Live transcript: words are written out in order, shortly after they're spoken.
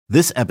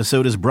This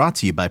episode is brought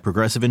to you by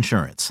Progressive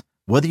Insurance.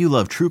 Whether you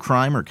love true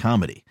crime or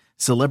comedy,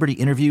 celebrity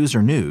interviews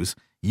or news,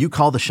 you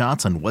call the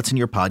shots on what's in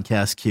your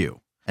podcast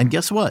queue. And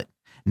guess what?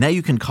 Now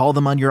you can call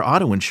them on your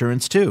auto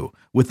insurance too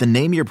with the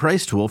Name Your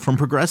Price tool from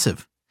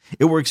Progressive.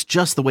 It works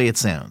just the way it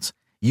sounds.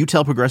 You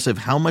tell Progressive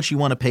how much you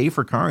want to pay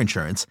for car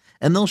insurance,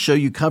 and they'll show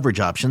you coverage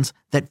options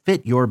that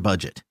fit your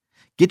budget.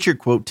 Get your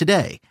quote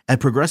today at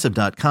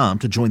Progressive.com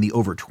to join the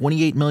over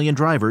 28 million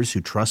drivers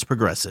who trust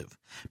Progressive.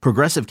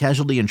 Progressive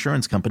Casualty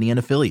Insurance Company and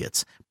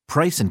Affiliates.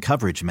 Price and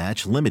coverage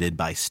match limited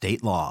by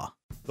state law.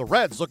 The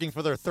Reds looking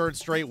for their third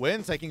straight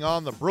win, taking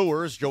on the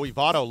Brewers. Joey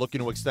Votto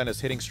looking to extend his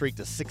hitting streak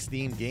to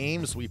 16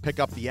 games. We pick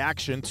up the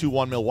action,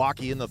 2-1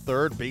 Milwaukee in the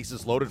third.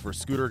 Bases loaded for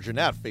Scooter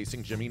Gennett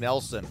facing Jimmy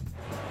Nelson.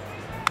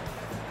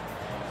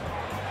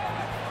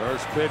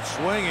 First pitch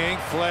swinging,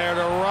 flare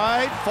to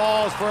right,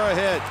 falls for a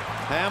hit.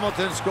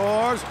 Hamilton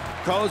scores,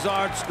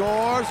 Cozart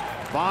scores,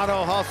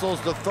 Votto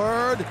hustles to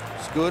third.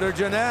 Scooter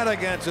Gennett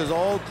against his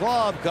old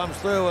club comes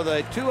through with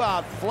a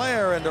two-out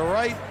flare into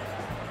right.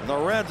 And the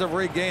Reds have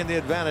regained the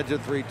advantage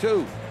at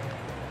 3-2.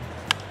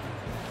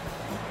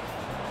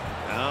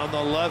 Down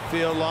the left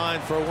field line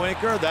for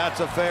Winker.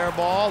 That's a fair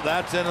ball.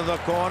 That's into the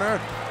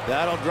corner.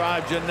 That'll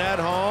drive Gennett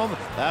home.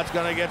 That's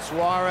going to get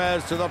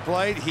Suarez to the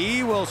plate.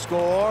 He will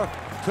score.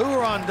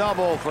 Two-run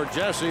double for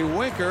Jesse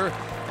Winker.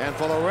 And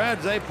for the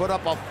Reds, they put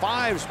up a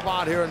 5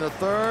 spot here in the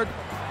third.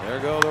 There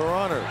go the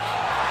runners.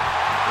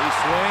 He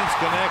swings,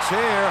 connects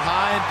here,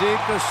 high and deep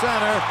to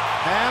center.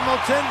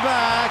 Hamilton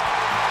back,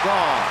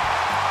 gone.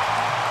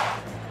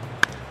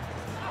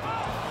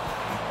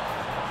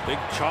 Big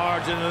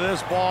charge into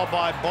this ball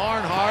by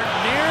Barnhart,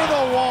 near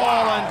the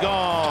wall and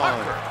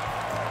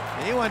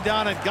gone. He went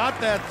down and got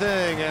that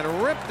thing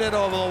and ripped it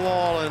over the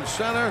wall in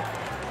center.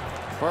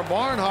 For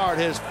Barnhart,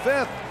 his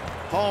 5th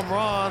home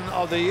run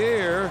of the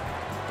year.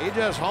 He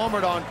just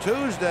homered on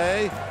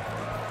Tuesday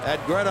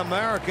at Great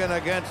American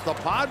against the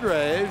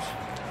Padres.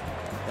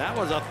 That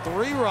was a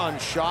 3-run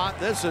shot.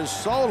 This is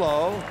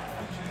solo.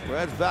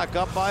 Reds back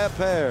up by a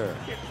pair.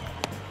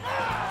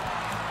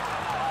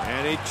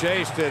 And he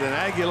chased it, and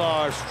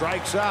Aguilar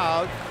strikes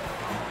out.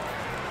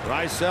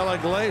 Raisel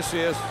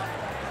Iglesias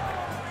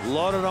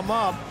loaded him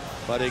up,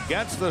 but he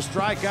gets the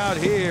strikeout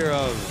here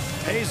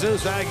of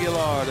Jesus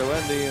Aguilar to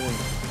end the inning.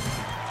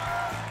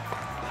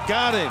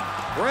 Got him.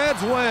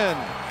 Reds win.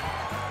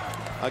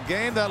 A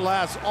game that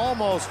lasts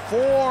almost 4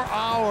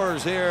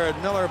 hours here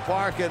at Miller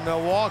Park in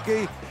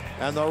Milwaukee.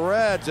 And the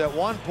Reds at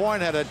one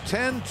point had a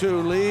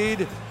 10-2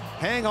 lead.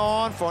 Hang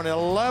on for an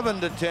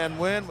 11-10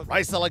 win.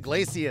 Raisel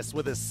Iglesias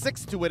with his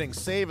 6th two-inning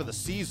save of the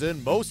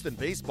season, most in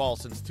baseball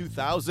since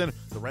 2000.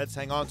 The Reds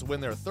hang on to win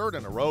their 3rd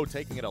in a row,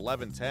 taking it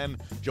 11-10.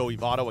 Joey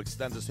Votto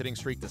extends his hitting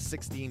streak to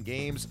 16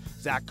 games.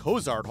 Zach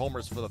Cozart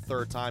homers for the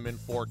 3rd time in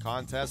 4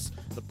 contests.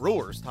 The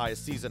Brewers tie a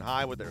season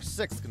high with their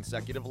 6th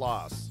consecutive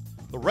loss.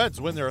 The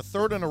Reds win their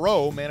 3rd in a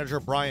row.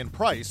 Manager Brian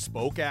Price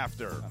spoke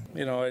after.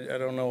 You know, I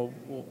don't know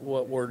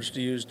what words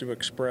to use to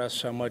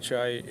express how much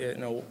I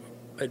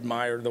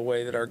admire the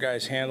way that our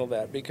guys handle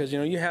that, because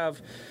you have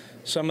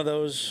some of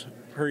those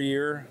per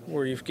year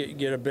where you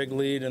get a big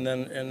lead and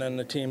then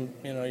the team,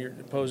 your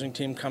opposing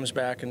team comes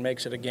back and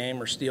makes it a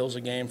game or steals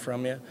a game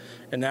from you,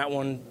 and that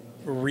one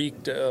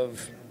reeked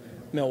of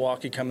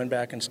Milwaukee coming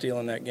back and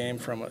stealing that game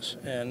from us.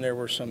 And there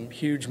were some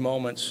huge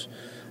moments.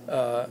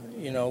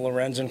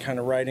 Lorenzen kind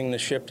of riding the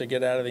ship to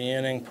get out of the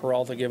inning.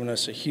 Peralta giving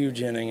us a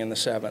huge inning in the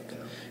 7th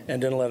and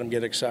didn't let him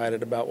get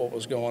excited about what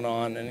was going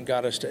on, and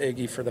got us to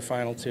Iggy for the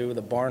final 2.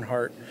 The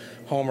Barnhart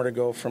homer to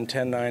go from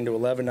 10-9 to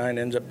 11-9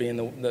 ends up being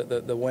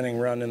the winning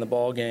run in the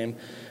ball game.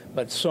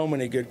 But so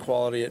many good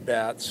quality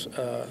at-bats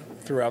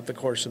throughout the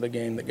course of the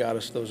game that got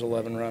us those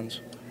 11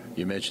 runs.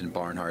 You mentioned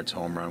Barnhart's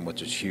home run,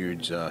 which is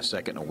huge,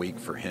 second a week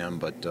for him,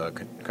 but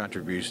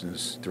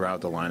contributions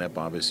throughout the lineup,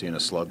 obviously in a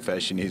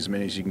slugfest. You need as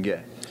many as you can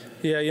get.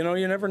 Yeah,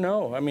 you never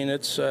know. I mean,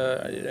 it's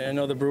I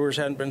know the Brewers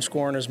hadn't been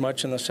scoring as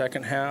much in the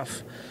second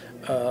half,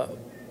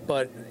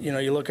 but,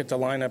 you look at the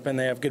lineup and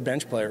they have good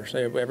bench players.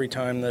 They have, every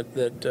time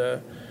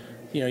that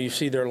you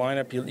see their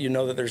lineup, you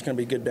know that there's going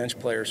to be good bench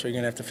players. So you're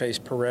going to have to face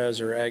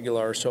Perez or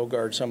Aguilar or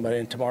Sogard, somebody,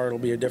 and tomorrow it'll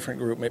be a different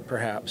group,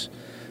 perhaps.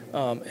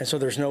 And so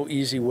there's no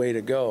easy way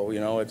to go.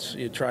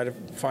 You try to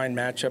find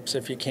matchups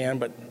if you can,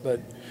 but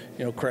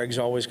Craig's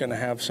always going to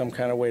have some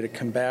kind of way to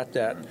combat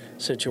that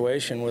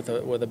situation with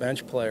a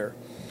bench player.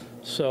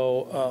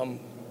 So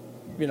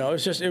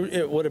it's just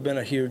it would have been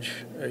a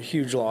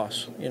huge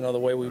loss. The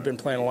way we've been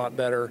playing a lot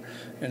better,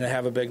 and to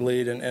have a big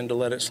lead and to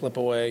let it slip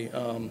away,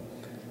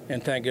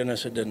 and thank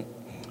goodness it didn't.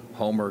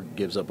 Homer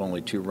gives up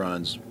only 2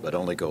 runs, but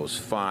only goes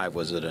 5.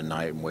 Was it a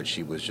night in which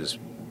he was just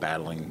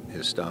battling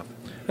his stuff?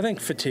 I think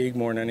fatigue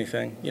more than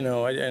anything.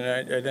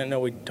 I know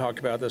we talked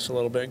about this a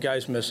little bit.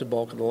 Guy's missed the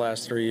bulk of the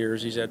last 3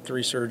 years. He's had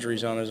 3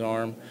 surgeries on his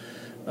arm.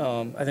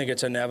 I think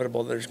it's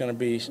inevitable there's going to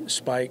be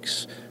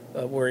spikes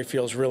where he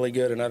feels really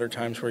good and other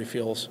times where he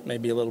feels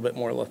maybe a little bit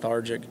more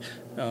lethargic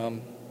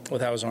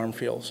with how his arm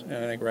feels. And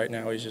I think right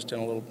now he's just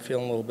feeling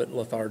a little bit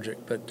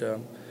lethargic. But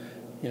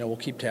we'll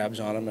keep tabs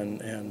on him,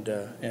 and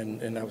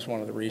that was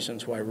one of the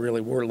reasons why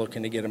really we're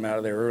looking to get him out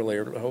of there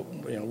earlier,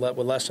 with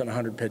less than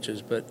 100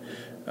 pitches. But,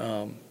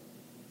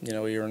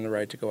 you earn the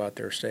right to go out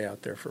there, stay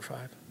out there for 5.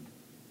 Has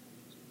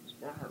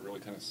Barnhart really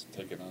kind of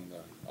taken on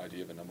the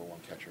idea of a number one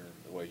catcher,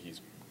 the way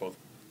he's both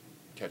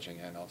catching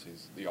and also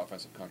the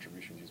offensive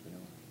contributions he's been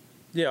doing?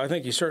 Yeah, I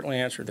think he certainly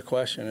answered the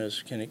question: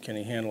 is can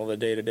he handle the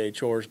day-to-day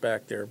chores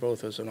back there,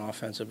 both as an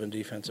offensive and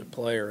defensive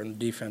player, and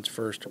defense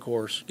first, of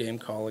course, game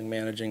calling,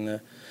 managing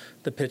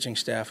the pitching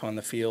staff on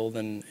the field,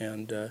 and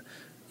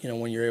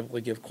when you're able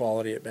to give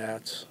quality at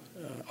bats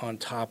on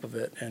top of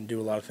it and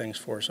do a lot of things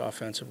for us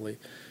offensively,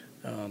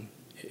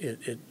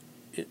 it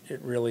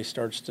really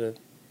starts to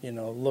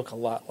look a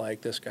lot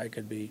like this guy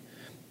could be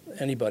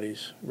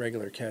anybody's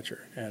regular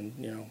catcher. And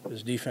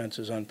his defense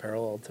is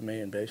unparalleled to me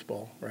in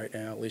baseball right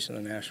now, at least in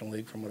the National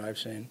League from what I've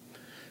seen,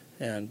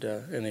 and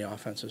in the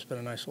offense has been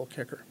a nice little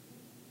kicker.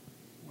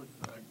 With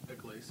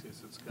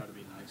Iglesias, it's got to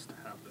be nice to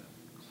have that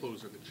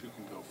closer that you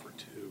can go for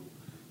 2,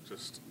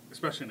 just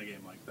especially in a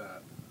game like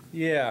that.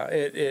 Yeah,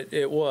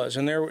 it was,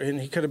 and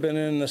he could have been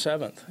in the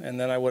 7th, and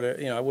then I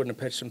wouldn't have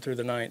pitched him through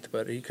the 9th,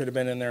 but he could have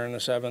been in there in the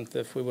 7th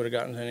if we would have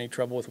gotten into any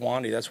trouble with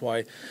Wandy. That's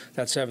why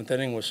that 7th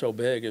inning was so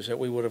big, is that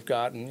we would have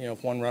gotten,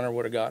 if one runner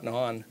would have gotten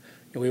on,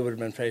 we would have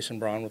been facing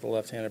Braun with a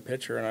left-handed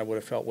pitcher, and I would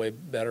have felt way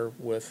better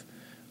with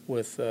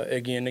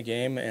Iggy in the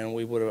game, and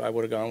I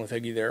would have gone with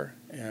Iggy there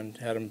and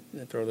had him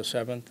throw the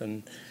 7th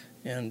and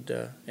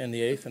the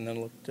 8th, and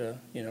then looked to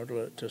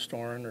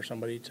Storen or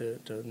somebody to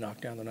knock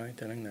down the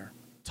 9th inning there.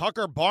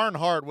 Tucker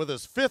Barnhart with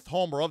his 5th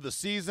homer of the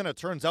season. It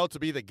turns out to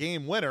be the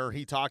game winner.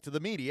 He talked to the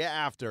media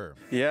after.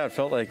 Yeah, it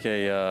felt like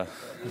a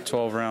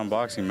 12-round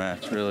boxing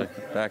match, really,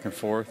 back and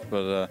forth.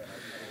 But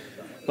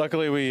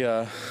luckily we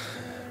held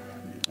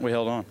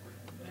on.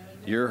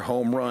 Your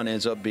home run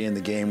ends up being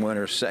the game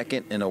winner,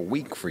 2nd in a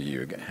week for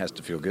you. It has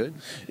to feel good.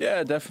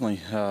 Yeah,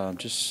 definitely. I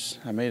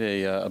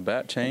made a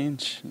bat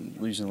change,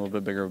 using a little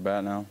bit bigger of a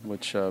bat now,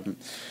 which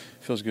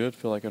feels good.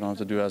 Feel like I don't have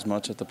to do as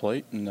much at the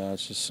plate, and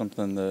it's just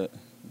something that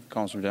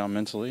calms me down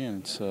mentally,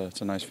 and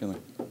it's a nice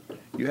feeling.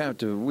 You have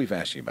to. We've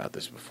asked you about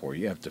this before.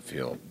 You have to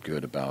feel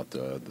good about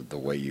the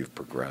way you've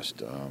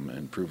progressed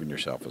and proven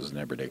yourself as an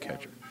everyday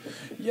catcher.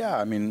 Yeah,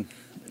 I mean,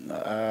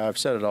 I've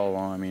said it all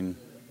along. I mean,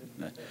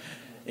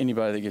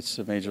 anybody that gets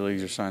to major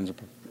leagues or signs up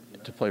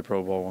to play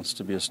pro ball wants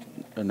to be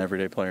an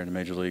everyday player in the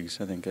major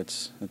leagues. I think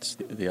it's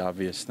the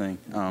obvious thing.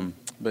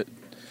 But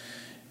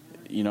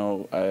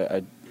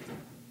I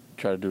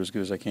try to do as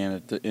good as I can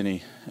at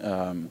any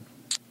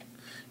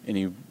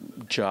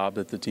job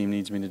that the team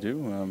needs me to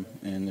do,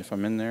 and if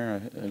I'm in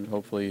there, I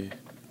hopefully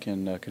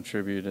can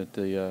contribute at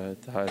the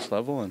highest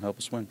level and help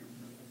us win.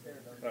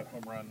 That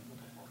home run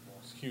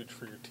was huge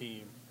for your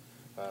team.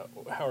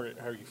 How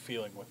are you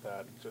feeling with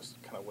that?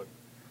 Just kind of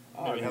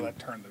how that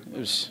turned.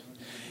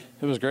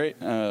 It was great.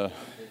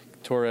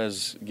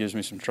 Torres gives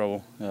me some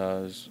trouble.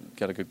 He's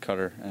got a good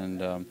cutter,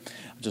 and I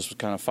just was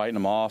kind of fighting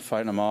him off,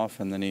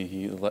 and then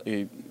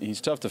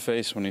he's tough to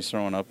face when he's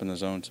throwing up in the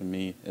zone, to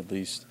me at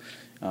least.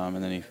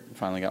 And then he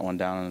finally got one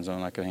down in the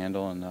zone I could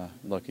handle, and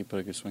lucky put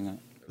a good swing on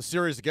it. The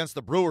series against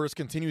the Brewers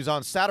continues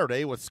on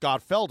Saturday with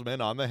Scott Feldman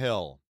on the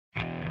hill.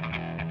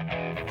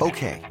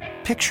 Okay,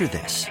 picture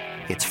this.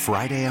 It's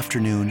Friday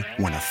afternoon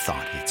when a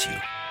thought hits you.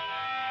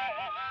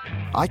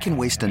 I can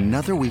waste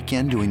another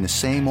weekend doing the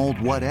same old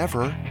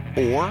whatever,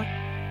 or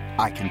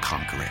I can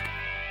conquer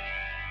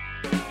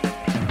it.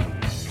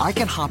 I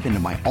can hop into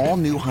my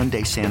all-new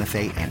Hyundai Santa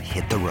Fe and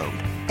hit the road.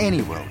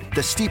 Any road.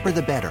 The steeper,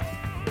 the better.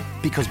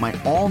 Because my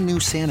all-new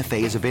Santa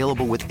Fe is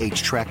available with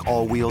H-Track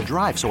all-wheel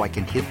drive, so I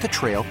can hit the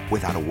trail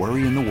without a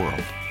worry in the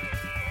world.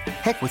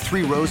 Heck, with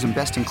 3 rows and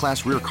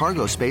best-in-class rear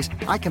cargo space,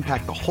 I can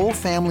pack the whole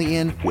family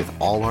in with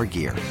all our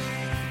gear.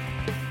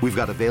 We've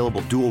got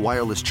available dual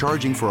wireless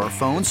charging for our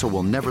phones, so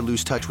we'll never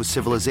lose touch with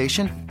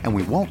civilization, and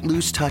we won't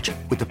lose touch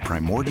with the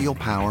primordial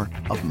power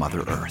of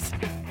Mother Earth.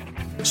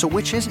 So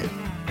which is it?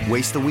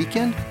 Waste the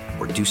weekend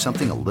or do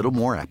something a little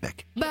more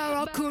epic?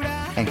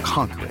 And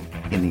conquer it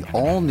in the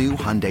all-new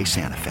Hyundai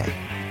Santa Fe.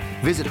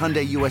 Visit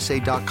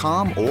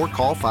HyundaiUSA.com or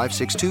call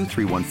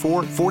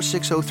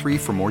 562-314-4603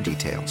 for more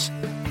details.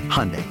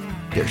 Hyundai,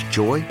 there's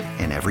joy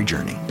in every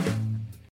journey.